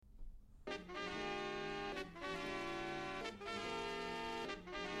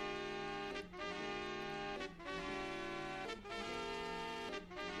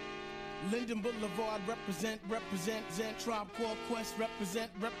Linden Boulevard, represent, Zent, Tribe Called Quest,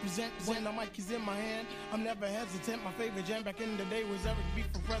 represent. When the mic is in my hand, I'm never hesitant. My favorite jam back in the day was Eric B.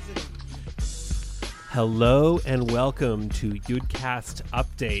 for president. Hello and welcome to Yudcast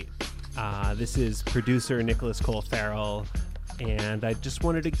Update. This is producer Nicholas Cole Farrell, and I just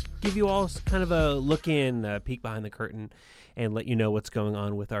wanted to give you all kind of a look in, a peek behind the curtain, and let you know what's going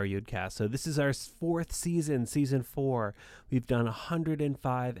on with our Yudcast. So this is our fourth season, season 4. We've done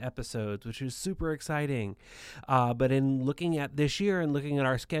 105 episodes, which is super exciting. But in looking at this year and looking at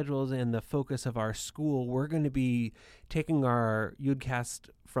our schedules and the focus of our school, we're going to be taking our Yudcast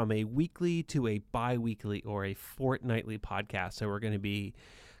from a weekly to a bi-weekly or a fortnightly podcast. So we're going to be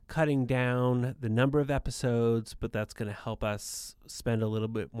cutting down the number of episodes, but that's going to help us spend a little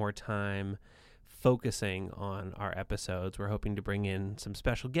bit more time focusing on our episodes. We're hoping to bring in some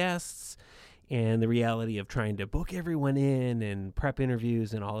special guests, and the reality of trying to book everyone in and prep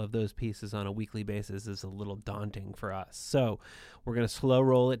interviews and all of those pieces on a weekly basis is a little daunting for us. So we're going to slow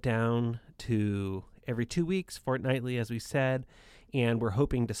roll it down to every 2 weeks, fortnightly, as we said, and we're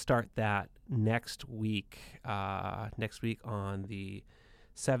hoping to start that next week on the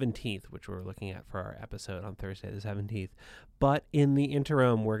 17th, which we're looking at for our episode on Thursday the 17th. But in the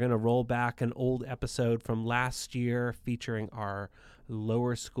interim, we're going to roll back an old episode from last year featuring our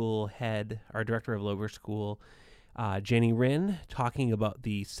lower school head, our director of lower school, Jenny Rinn, talking about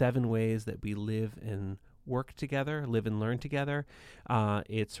the 7 ways that we live and work together, live and learn together.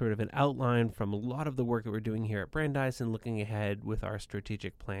 It's sort of an outline from a lot of the work that we're doing here at Brandeis and looking ahead with our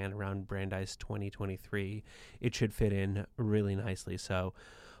strategic plan around Brandeis 2023. It should fit in really nicely. So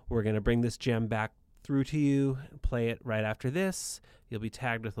we're going to bring this gem back through to you, play it right after this. You'll be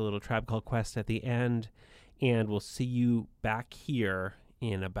tagged with a little Tribe Called Quest at the end, and we'll see you back here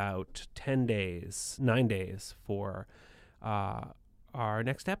in about 9 days for our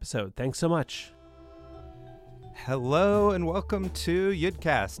next episode. Thanks so much. Hello and welcome to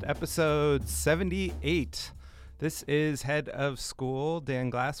Yudcast, episode 78. This is Head of School,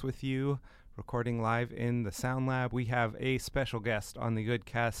 Dan Glass with you, recording live in the Sound Lab. We have a special guest on the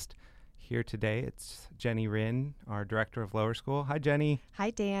Yudcast here today. It's Jenny Rinn, our director of lower school. Hi, Jenny. Hi,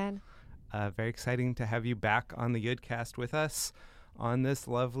 Dan. Very exciting to have you back on the Yudcast with us on this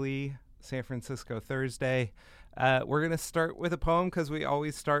lovely San Francisco Thursday. We're going to start with a poem because we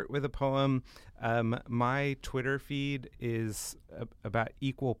always start with a poem. My Twitter feed is about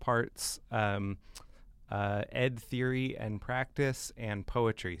equal parts ed theory and practice and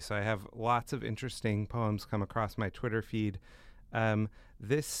poetry. So I have lots of interesting poems come across my Twitter feed.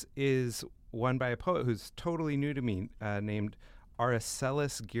 This is one by a poet who's totally new to me, named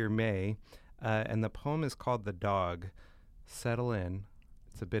Araceli Girmay, and the poem is called The Dog. Settle in.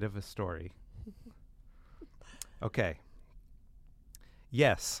 It's a bit of a story. Okay.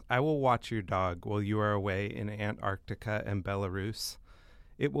 Yes, I will watch your dog while you are away in Antarctica and Belarus.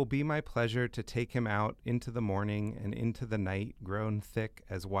 It will be my pleasure to take him out into the morning and into the night grown thick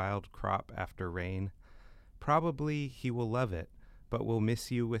as wild crop after rain. Probably he will love it, but will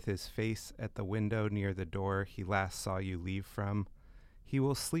miss you with his face at the window near the door he last saw you leave from. He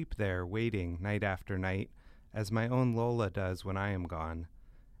will sleep there waiting night after night, as my own Lola does when I am gone.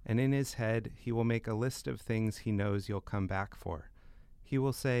 And in his head, he will make a list of things he knows you'll come back for. He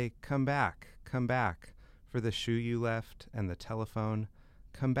will say, come back, for the shoe you left and the telephone.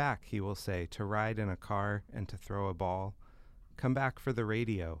 Come back, he will say, to ride in a car and to throw a ball. Come back for the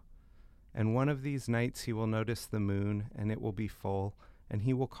radio. And one of these nights he will notice the moon, and it will be full, and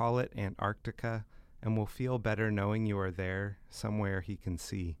he will call it Antarctica, and will feel better knowing you are there, somewhere he can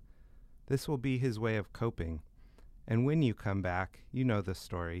see. This will be his way of coping. And when you come back, you know the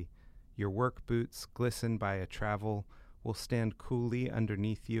story. Your work boots, glistened by a travel, will stand coolly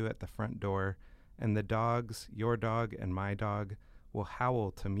underneath you at the front door, and the dogs, your dog and my dog, will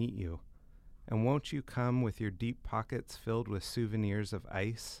howl to meet you. And won't you come with your deep pockets filled with souvenirs of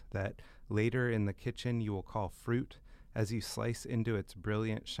ice that later in the kitchen you will call fruit as you slice into its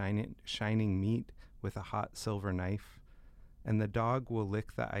brilliant shining meat with a hot silver knife? And the dog will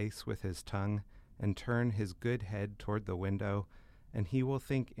lick the ice with his tongue and turn his good head toward the window, and he will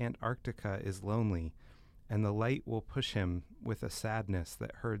think Antarctica is lonely, and the light will push him with a sadness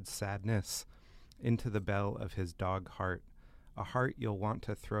that herds sadness into the bell of his dog heart, a heart you'll want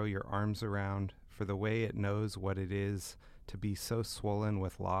to throw your arms around for the way it knows what it is to be so swollen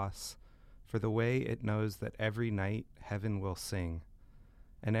with loss, for the way it knows that every night heaven will sing,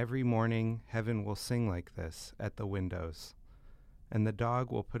 and every morning heaven will sing like this at the windows. And the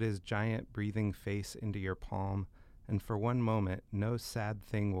dog will put his giant breathing face into your palm, and for one moment no sad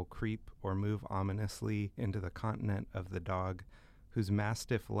thing will creep or move ominously into the continent of the dog, whose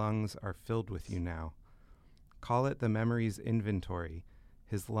mastiff lungs are filled with you now. Call it the memory's inventory.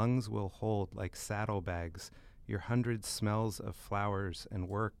 His lungs will hold like saddlebags your 100 smells of flowers and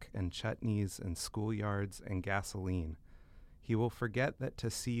work and chutneys and schoolyards and gasoline. He will forget that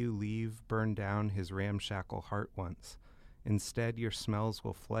to see you leave burned down his ramshackle heart once. Instead, your smells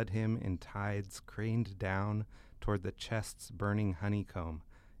will flood him in tides craned down toward the chest's burning honeycomb.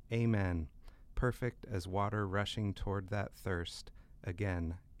 Amen. Perfect as water rushing toward that thirst.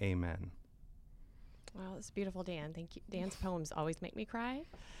 Again, amen. Well, it's beautiful, Dan. Thank you. Dan's poems always make me cry.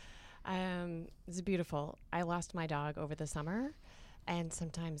 It's beautiful. I lost my dog over the summer, and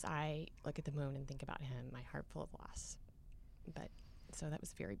sometimes I look at the moon and think about him, my heart full of loss. But so that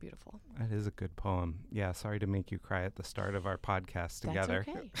was very beautiful. That is a good poem. Yeah, sorry to make you cry at the start of our podcast together.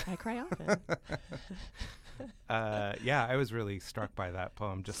 That's okay. I cry often. Yeah, I was really struck by that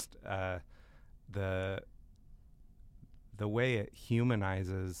poem. Just the way it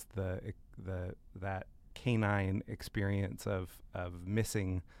humanizes that canine experience of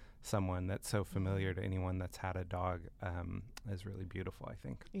missing someone that's so familiar to anyone that's had a dog is really beautiful, I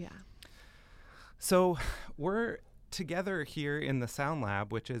think. Yeah. So we're together here in the Sound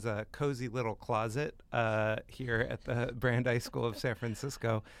Lab, which is a cozy little closet here at the Brandeis School of San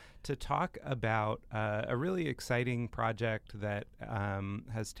Francisco, to talk about a really exciting project that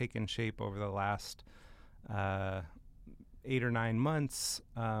has taken shape over the last 8 or 9 months,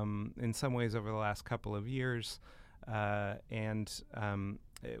 in some ways over the last couple of years.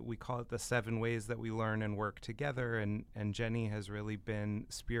 We call it the 7 ways that we learn and work together. And Jenny has really been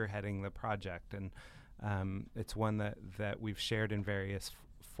spearheading the project. And it's one that we've shared in various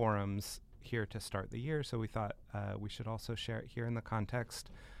forums here to start the year. So we thought we should also share it here in the context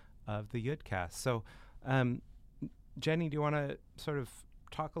of the Yudcast. So Jenny, do you want to sort of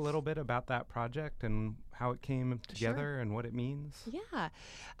talk a little bit about that project and how it came together and what it means? Yeah.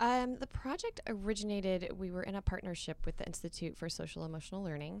 The project originated, we were in a partnership with the Institute for Social Emotional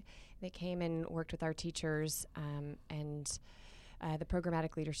Learning. They came and worked with our teachers and the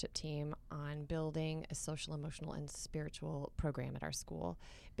programmatic leadership team on building a social, emotional, and spiritual program at our school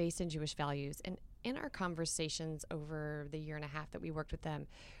based in Jewish values. And in our conversations over the year and a half that we worked with them,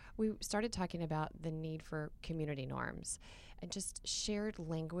 we started talking about the need for community norms and just shared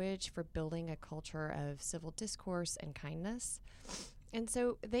language for building a culture of civil discourse and kindness. And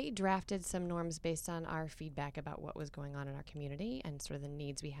so they drafted some norms based on our feedback about what was going on in our community and sort of the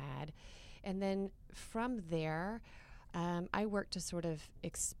needs we had. And then from there, I worked to sort of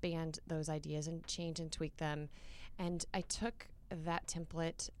expand those ideas and change and tweak them. And I took that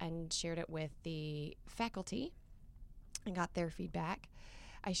template and shared it with the faculty and got their feedback.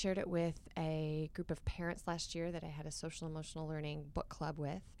 I shared it with a group of parents last year that I had a social emotional learning book club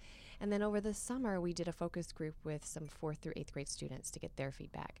with. And then over the summer, we did a focus group with some 4th through 8th grade students to get their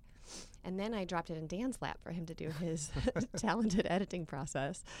feedback. And then I dropped it in Dan's lap for him to do his talented editing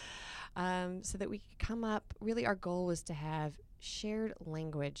process so that we could come up. Really, our goal was to have shared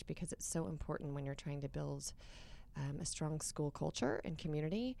language because it's so important when you're trying to build a strong school culture and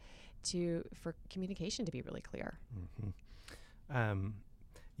community for communication to be really clear. Mm-hmm.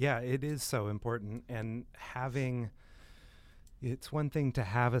 Yeah, it is so important. And it's one thing to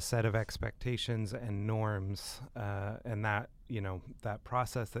have a set of expectations and norms, and that, that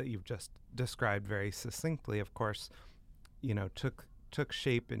process that you've just described very succinctly, of course, took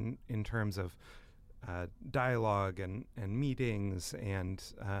shape in terms of dialogue and meetings and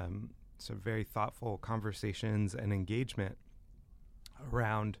some very thoughtful conversations and engagement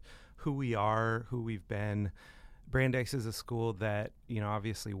around who we are, who we've been. Brandeis is a school that,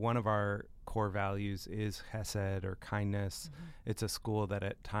 obviously one of our core values is Hesed or kindness. Mm-hmm. It's a school that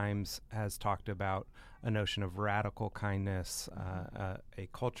at times has talked about a notion of radical kindness, a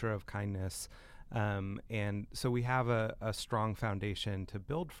culture of kindness. And so we have a strong foundation to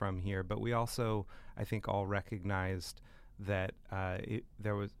build from here, but we also, I think, all recognized that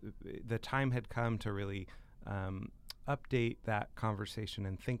the time had come to really update that conversation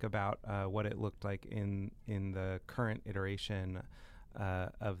and think about what it looked like in the current iteration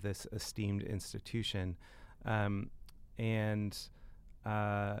of this esteemed institution. But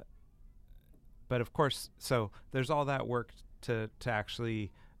of course, so there's all that work to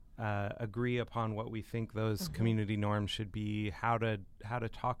actually agree upon what we think those community norms should be, how to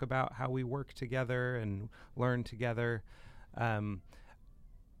talk about how we work together and learn together.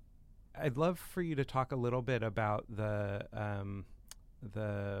 I'd love for you to talk a little bit about the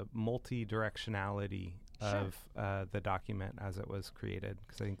multi-directionality of the document as it was created,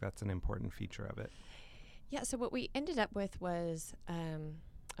 because I think that's an important feature of it. Yeah, so what we ended up with was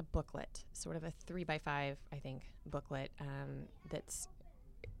a booklet, sort of a 3x5, I think, booklet that's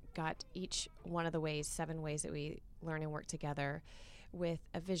got each one of the ways, 7 ways that we learn and work together, with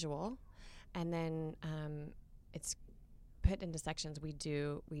a visual, and then it's put into sections: we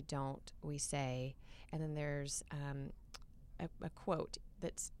do, we don't, we say, and then there's a quote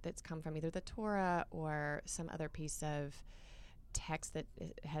that's come from either the Torah or some other piece of text that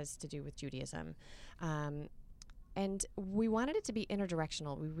has to do with Judaism. And we wanted it to be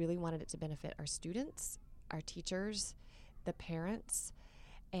interdirectional. We really wanted it to benefit our students, our teachers, the parents,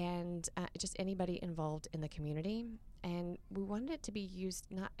 and just anybody involved in the community. And we wanted it to be used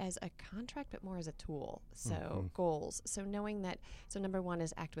not as a contract, but more as a tool. So goals. So knowing that, so number 1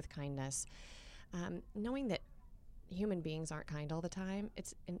 is act with kindness. Knowing that human beings aren't kind all the time.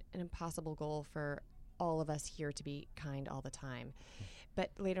 It's an impossible goal for all of us here to be kind all the time.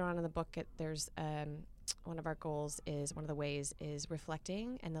 But later on in the book, there's one of our goals is, one of the ways is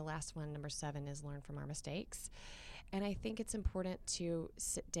reflecting. And the last one, number 7, is learn from our mistakes. And I think it's important to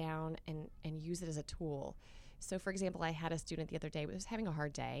sit down and use it as a tool. So, for example, I had a student the other day who was having a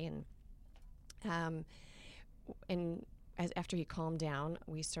hard day, and after he calmed down,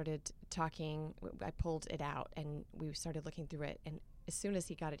 we started talking. I pulled it out, and we started looking through it. And as soon as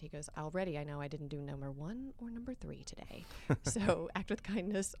he got it, he goes, "Already, I know I didn't do number 1 or number 3 today." So act with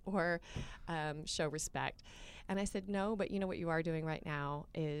kindness or show respect. And I said, "No, but you know what you are doing right now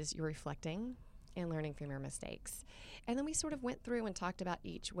is you're reflecting and learning from your mistakes." And then we sort of went through and talked about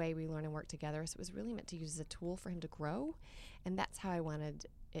each way we learn and work together. So it was really meant to use as a tool for him to grow. And that's how I wanted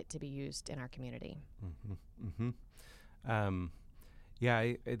it to be used in our community. One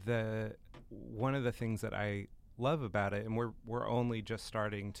of the things that I love about it, and we're only just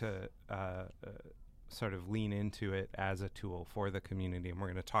starting to sort of lean into it as a tool for the community, and we're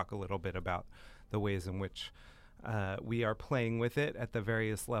going to talk a little bit about the ways in which we are playing with it at the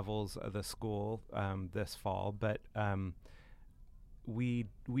various levels of the school this fall. But we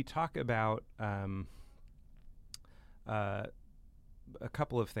talk about a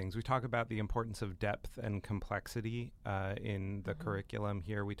couple of things. We talk about the importance of depth and complexity in the curriculum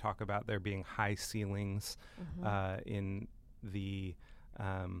here. We talk about there being high ceilings in the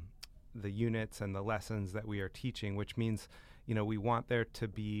units and the lessons that we are teaching, which means, we want there to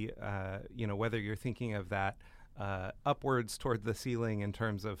be, whether you're thinking of that upwards toward the ceiling in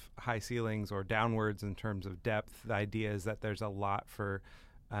terms of high ceilings or downwards in terms of depth, the idea is that there's a lot for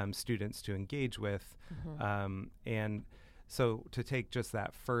students to engage with. And so to take just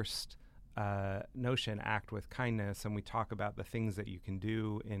that first notion, act with kindness, and we talk about the things that you can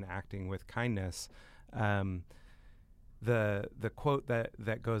do in acting with kindness, the quote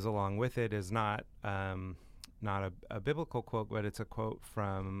that goes along with it is not a biblical quote, but it's a quote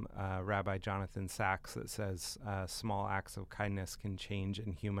from Rabbi Jonathan Sacks that says, "Small acts of kindness can change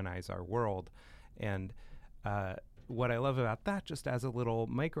and humanize our world." And what I love about that, just as a little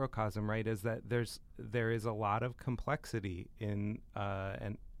microcosm, right, is that there is a lot of complexity in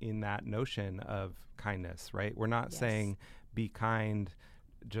that notion of kindness, right? We're not saying be kind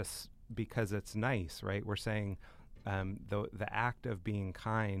just because it's nice, right? We're saying the act of being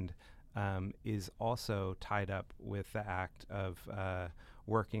kind is also tied up with the act of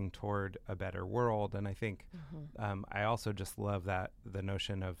working toward a better world. And I think I also just love that the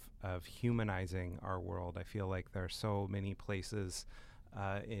notion of humanizing our world. I feel like there are so many places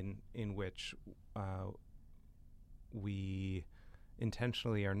in which we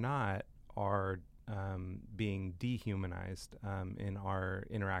intentionally or not are being dehumanized in our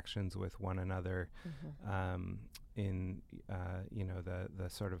interactions with one another, in the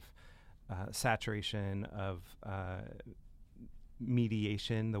sort of saturation of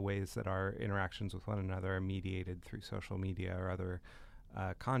mediation, the ways that our interactions with one another are mediated through social media or other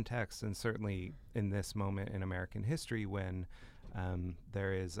contexts, and certainly in this moment in American history when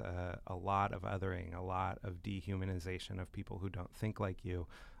there is a lot of othering, a lot of dehumanization of people who don't think like you.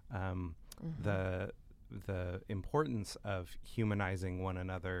 The importance of humanizing one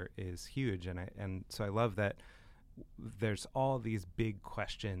another is huge, and so I love that there's all these big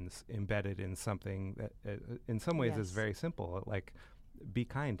questions embedded in something that in some ways is very simple, like be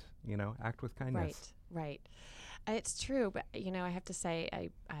kind, act with kindness. Right. It's true, but I have to say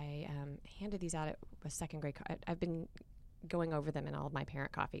I handed these out at a second grade. I've been going over them in all of my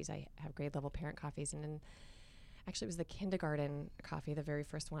parent coffees. I have grade level parent coffees, and then actually it was the kindergarten coffee, the very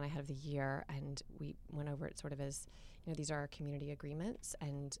first one I had of the year, and we went over it sort of as, these are our community agreements,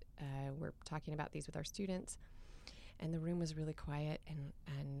 and we're talking about these with our students. And the room was really quiet,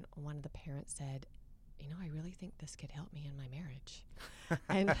 and one of the parents said, I really think this could help me in my marriage.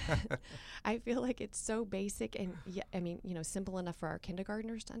 And I feel like it's so basic and, simple enough for our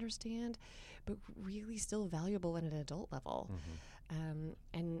kindergartners to understand, but really still valuable at an adult level.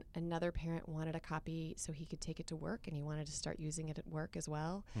 And another parent wanted a copy so he could take it to work, and he wanted to start using it at work as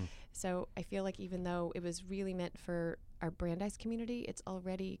well. So I feel like even though it was really meant for our Brandeis community, it's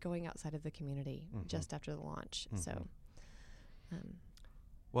already going outside of the community just after the launch. So,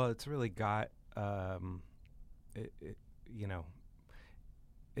 well, it's really got,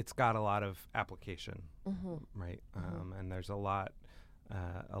 it's got a lot of application, right? And there's a lot.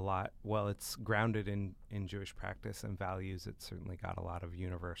 Well, it's grounded in Jewish practice and values. It's certainly got a lot of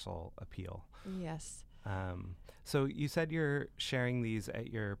universal appeal. Yes. So you said you're sharing these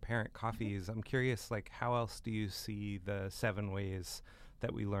at your parent coffees. I'm curious, like, how else do you see the 7 ways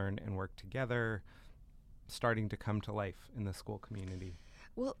that we learn and work together starting to come to life in the school community?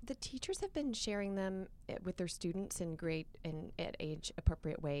 Well, the teachers have been sharing them with their students in great and at age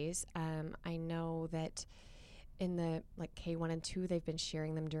appropriate ways. I know that in the K1 and 2, they've been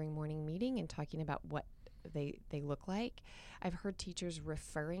sharing them during morning meeting and talking about what they look like. I've heard teachers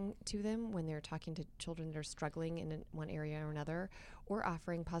referring to them when they're talking to children that are struggling in one area or another, or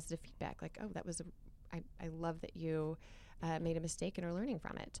offering positive feedback like, oh, that was I love that you made a mistake and are learning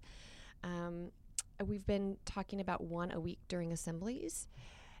from it. We've been talking about 1 a week during assemblies,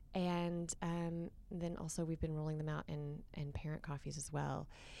 and then also we've been rolling them out in parent coffees as well.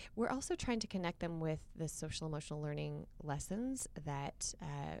 We're also trying to connect them with the social emotional learning lessons that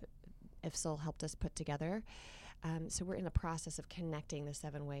IFSL helped us put together. So we're in the process of connecting the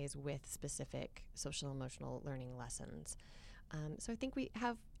 7 ways with specific social emotional learning lessons. So I think we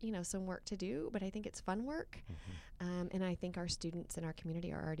have, some work to do, but I think it's fun work. And I think our students in our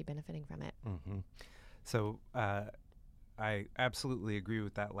community are already benefiting from it. So I absolutely agree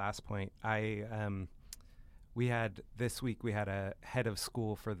with that last point. This week we had a head of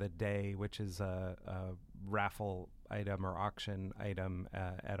school for the day, which is a raffle item or auction item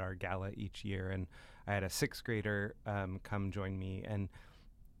at our gala each year. And I had a 6th grader come join me. And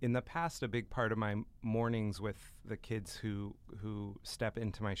in the past, a big part of my mornings with the kids who step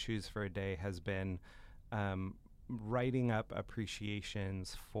into my shoes for a day has been writing up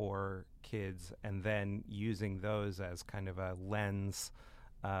appreciations for kids and then using those as kind of a lens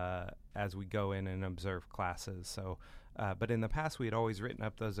as we go in and observe classes. So, but in the past, we had always written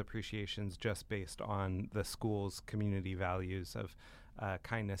up those appreciations just based on the school's community values of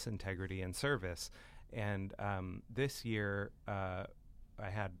kindness, integrity, and service. And this year, I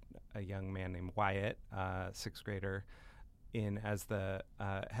had a young man named Wyatt, 6th grader, in as the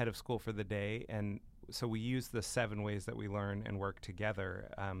head of school for the day. And so we used the 7 ways that we learn and work together.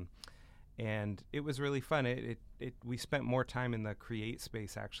 And it was really fun. We spent more time in the create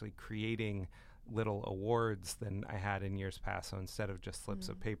space actually creating little awards than I had in years past. So instead of just slips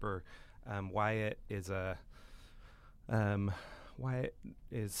of paper, Wyatt is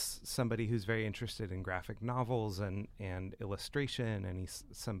somebody who's very interested in graphic novels and illustration, and he's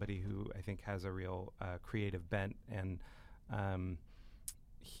somebody who I think has a real creative bent. And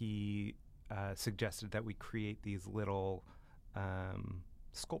he suggested that we create these little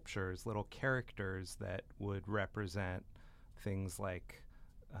sculptures, little characters that would represent things like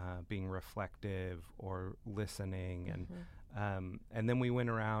being reflective or listening. And then we went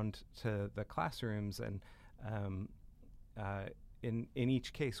around to the classrooms, and in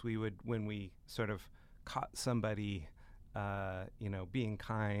each case, when we sort of caught somebody, being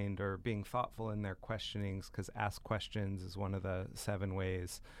kind or being thoughtful in their questionings, because ask questions is one of the 7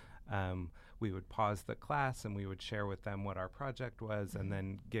 ways, we would pause the class and we would share with them what our project was, and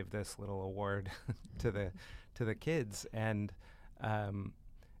then give this little award to the kids. And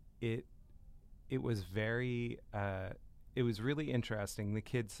it was very. It was really interesting. The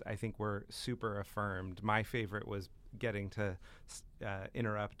kids, I think, were super affirmed. My favorite was getting to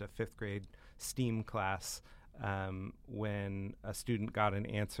interrupt a 5th grade STEAM class when a student got an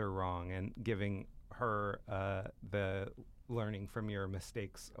answer wrong, and giving her the Learning from Your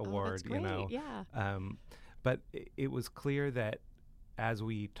Mistakes award. Oh, that's great. Yeah. But it was clear that as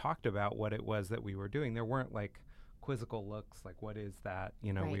we talked about what it was that we were doing, there weren't like quizzical looks like, what is that?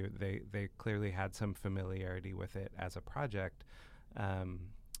 Right. They clearly had some familiarity with it as a project,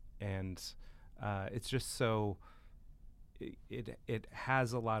 and it's just so it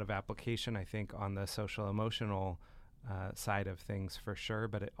has a lot of application, I think, on the social emotional side of things for sure,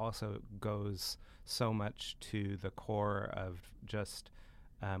 but it also goes so much to the core of just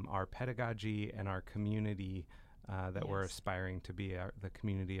our pedagogy and our community that we're aspiring to be, the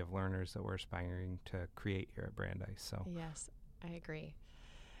community of learners that we're aspiring to create here at Brandeis. So yes, I agree.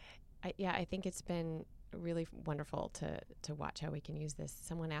 I think it's been really wonderful to watch how we can use this.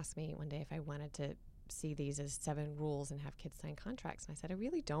 Someone asked me one day if I wanted to see these as 7 rules and have kids sign contracts. And I said, I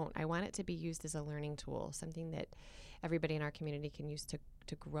really don't. I want it to be used as a learning tool, something that everybody in our community can use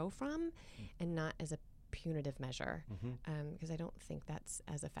to grow from and not as a punitive measure, because I don't think that's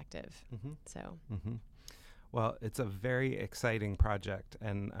as effective. So. Well, it's a very exciting project,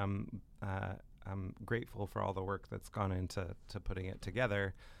 and I'm grateful for all the work that's gone into putting it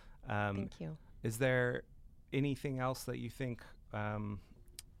together. Thank you. Is there anything else that you think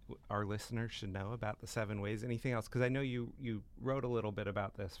our listeners should know about the 7 ways? Anything else? Because I know you wrote a little bit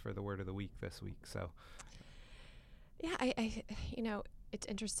about this for the Word of the Week this week. So, yeah, I it's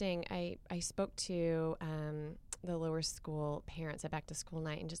interesting. I spoke to the lower school parents at Back to School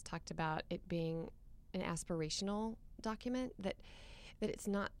Night and just talked about it being an aspirational document, that it's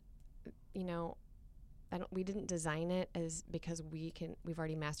not, we didn't design it as because we've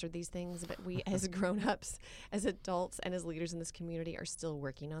already mastered these things, but we as grown-ups, as adults, and as leaders in this community are still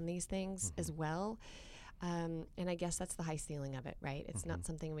working on these things as well. And I guess that's the high ceiling of it, right? It's not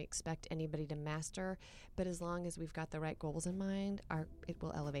something we expect anybody to master, but as long as we've got the right goals in mind, it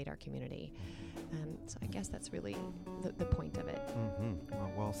will elevate our community. So I guess that's really the point of it.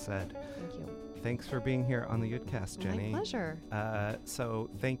 Well said. Thank you. Thanks for being here on the Yudcast, Jenny. My pleasure. So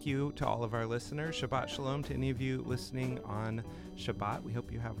thank you to all of our listeners. Shabbat Shalom to any of you listening on Shabbat. We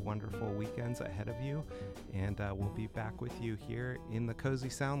hope you have wonderful weekends ahead of you, and we'll be back with you here in the Cozy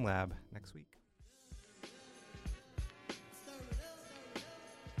Sound Lab.